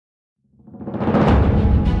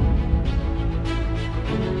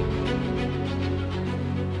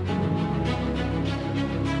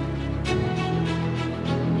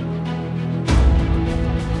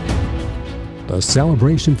A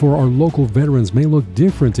celebration for our local veterans may look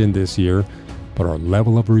different in this year, but our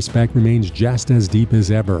level of respect remains just as deep as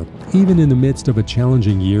ever, even in the midst of a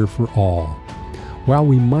challenging year for all. While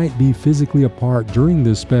we might be physically apart during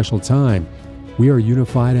this special time, we are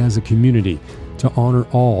unified as a community to honor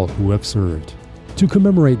all who have served. To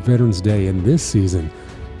commemorate Veterans Day in this season,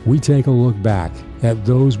 we take a look back at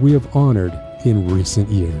those we have honored in recent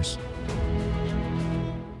years.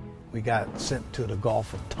 We got sent to the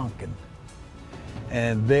Gulf of Tonkin,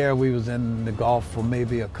 and there we was in the Gulf for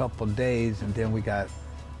maybe a couple of days, and then we got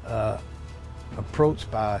approached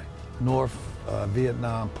by North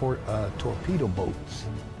Vietnam torpedo boats,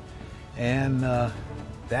 and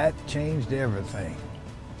that changed everything.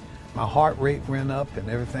 My heart rate went up and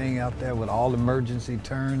everything out there with all emergency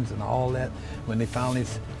turns and all that. When they finally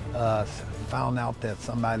found out that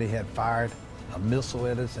somebody had fired a missile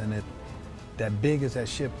at us, and that big as that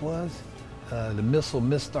ship was, the missile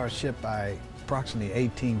missed our ship by approximately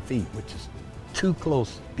 18 feet, which is too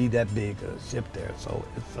close to be that big a ship there. So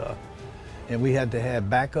it's, and we had to have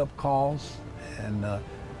backup calls, and the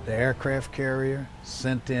aircraft carrier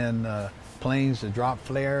sent in planes to drop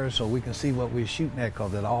flares so we can see what we were shooting at,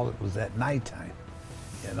 because it was at nighttime,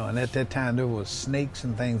 you know, and at that time there was snakes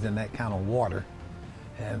and things in that kind of water,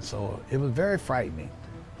 and so it was very frightening,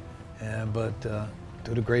 but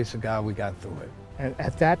through the grace of God we got through it. And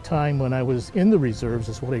at that time when I was in the reserves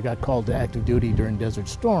is what I got called to active duty during Desert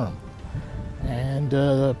Storm, and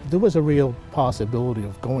there was a real possibility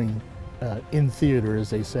of going in theater, as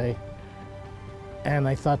they say, and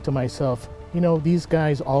I thought to myself, you know, these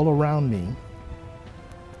guys all around me,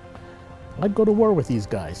 I'd go to war with these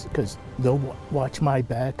guys because they'll watch my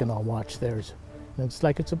back and I'll watch theirs. And it's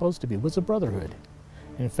like it's supposed to be. It was a brotherhood.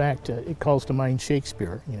 In fact, it calls to mind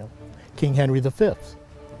Shakespeare, you know, King Henry V.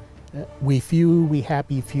 We few, we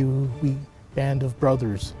happy few, we band of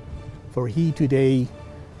brothers, for he today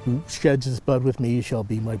who sheds his blood with me shall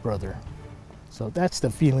be my brother. So that's the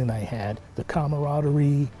feeling I had, the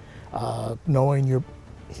camaraderie, knowing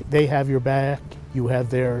they have your back, you have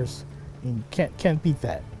theirs. You can't beat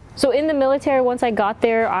that. So in the military, once I got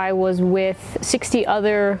there, I was with 60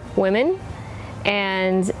 other women,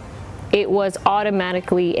 and it was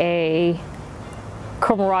automatically a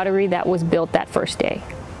camaraderie that was built that first day.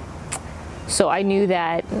 So I knew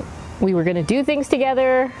that we were going to do things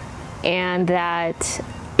together and that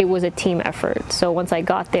it was a team effort. So once I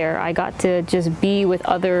got there, I got to just be with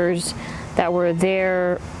others that were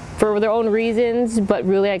there for their own reasons, but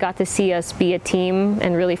really I got to see us be a team,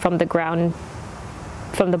 and really from the ground,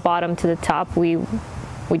 from the bottom to the top, we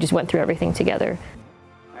just went through everything together.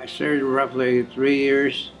 I served roughly 3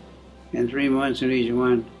 years and 3 months in each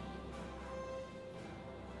one.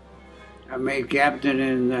 I made captain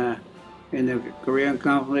in the Korean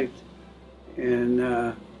conflict in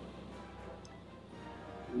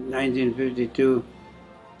 1952.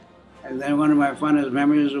 And then one of my funnest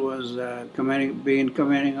memories was being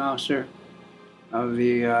commanding officer of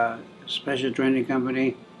the Special Training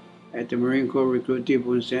Company at the Marine Corps Recruit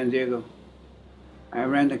Depot in San Diego. I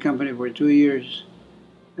ran the company for 2 years.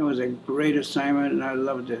 It was a great assignment and I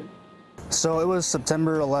loved it. So it was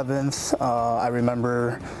September 11th. I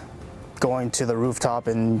remember going to the rooftop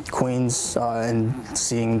in Queens and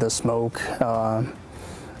seeing the smoke.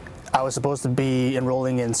 I was supposed to be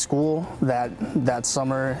enrolling in school that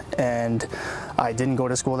summer, and I didn't go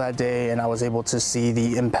to school that day, and I was able to see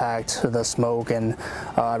the impact of the smoke. And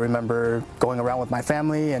I remember going around with my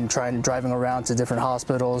family and driving around to different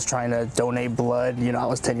hospitals trying to donate blood. You know, I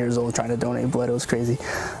was 10 years old trying to donate blood. It was crazy.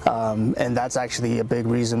 And that's actually a big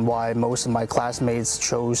reason why most of my classmates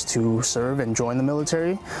chose to serve and join the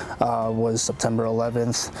military, was September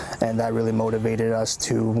 11th, and that really motivated us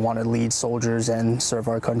to want to lead soldiers and serve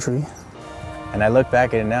our country. And I look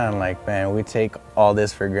back at it now and I'm like, man, we take all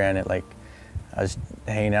this for granted. Like, I was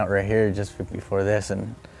hanging out right here just before this,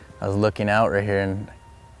 and I was looking out right here, and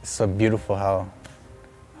it's so beautiful how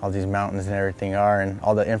all these mountains and everything are, and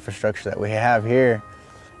all the infrastructure that we have here.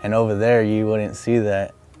 And over there, you wouldn't see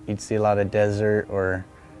that. You'd see a lot of desert, or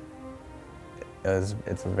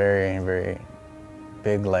it's a very, very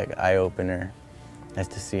big, like, eye-opener. Nice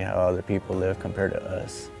to see how other people live compared to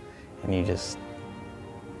us. And you just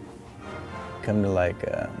come to like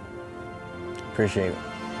appreciate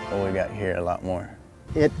what we got here a lot more.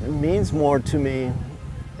 It means more to me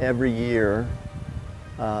every year.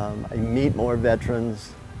 I meet more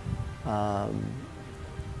veterans,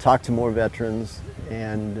 talk to more veterans,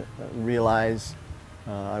 and realize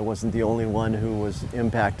I wasn't the only one who was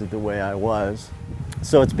impacted the way I was.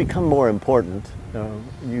 So it's become more important.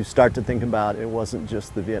 You start to think about it wasn't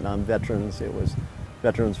just the Vietnam veterans, it was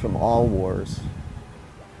veterans from all wars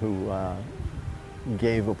who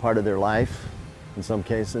gave a part of their life. In some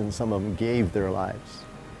cases, some of them gave their lives.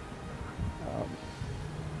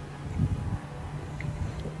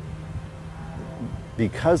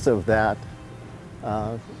 Because of that,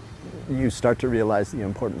 you start to realize the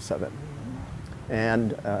importance of it.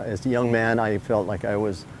 And as a young man, I felt like I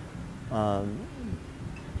was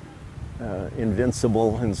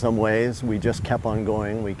invincible in some ways. We just kept on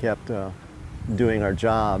going. We kept doing our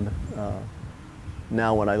job.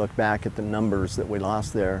 Now when I look back at the numbers that we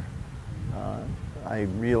lost there, I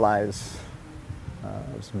realize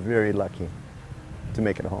I was very lucky to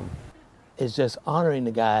make it home. It's just honoring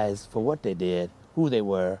the guys for what they did, who they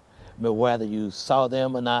were, but whether you saw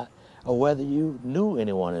them or not, or whether you knew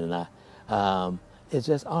anyone or not. It's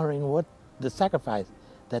just honoring what the sacrifice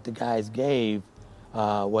that the guys gave,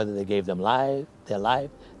 whether they gave them their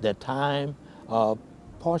life, their time, a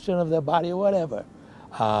portion of their body or whatever.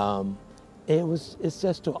 It's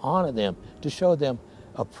just to honor them, to show them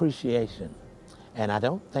appreciation. And I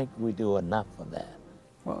don't think we do enough of that.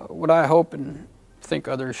 Well, what I hope and think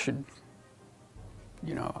others should,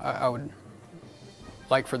 I would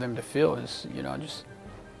like for them to feel is, just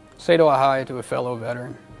say to a hi to a fellow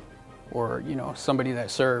veteran or, somebody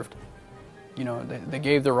that served, they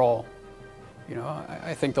gave their all.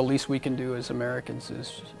 I think the least we can do as Americans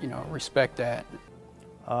is, respect that.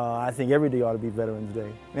 I think every day ought to be Veterans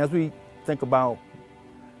Day. And as we think about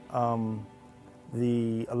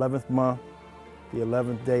the 11th month, the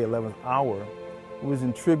 11th day, 11th hour, it was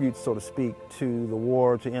in tribute, so to speak, to the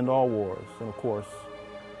war to end all wars. And of course,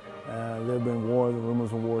 there have been wars and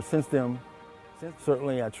rumors of wars since then.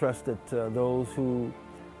 Certainly, I trust that those who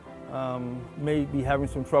may be having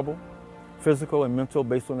some trouble, physical and mental,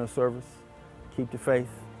 based on their service, keep the faith.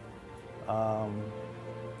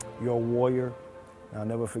 You're a warrior, and I'll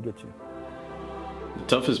never forget you. The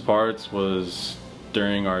toughest parts was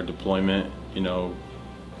during our deployment.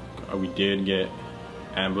 We did get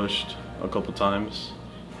ambushed a couple times,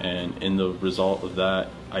 and in the result of that,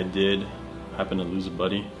 I did happen to lose a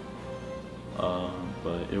buddy.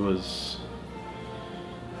 But it was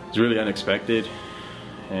really unexpected,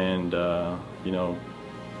 and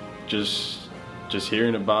just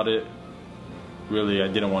hearing about it, really, I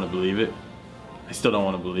didn't want to believe it. I still don't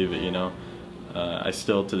want to believe it, I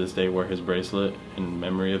still to this day wear his bracelet in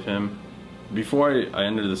memory of him. Before I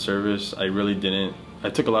entered the service, I really didn't. I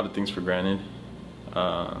took a lot of things for granted.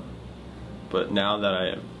 But now that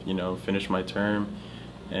I have, finished my term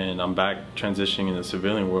and I'm back transitioning in the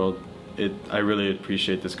civilian world, I really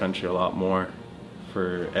appreciate this country a lot more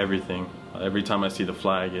for everything. Every time I see the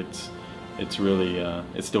flag, it's really,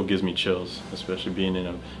 it still gives me chills, especially being in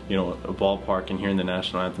a ballpark and hearing the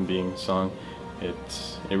national anthem being sung.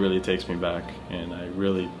 It really takes me back, and I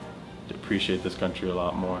really appreciate this country a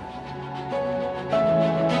lot more.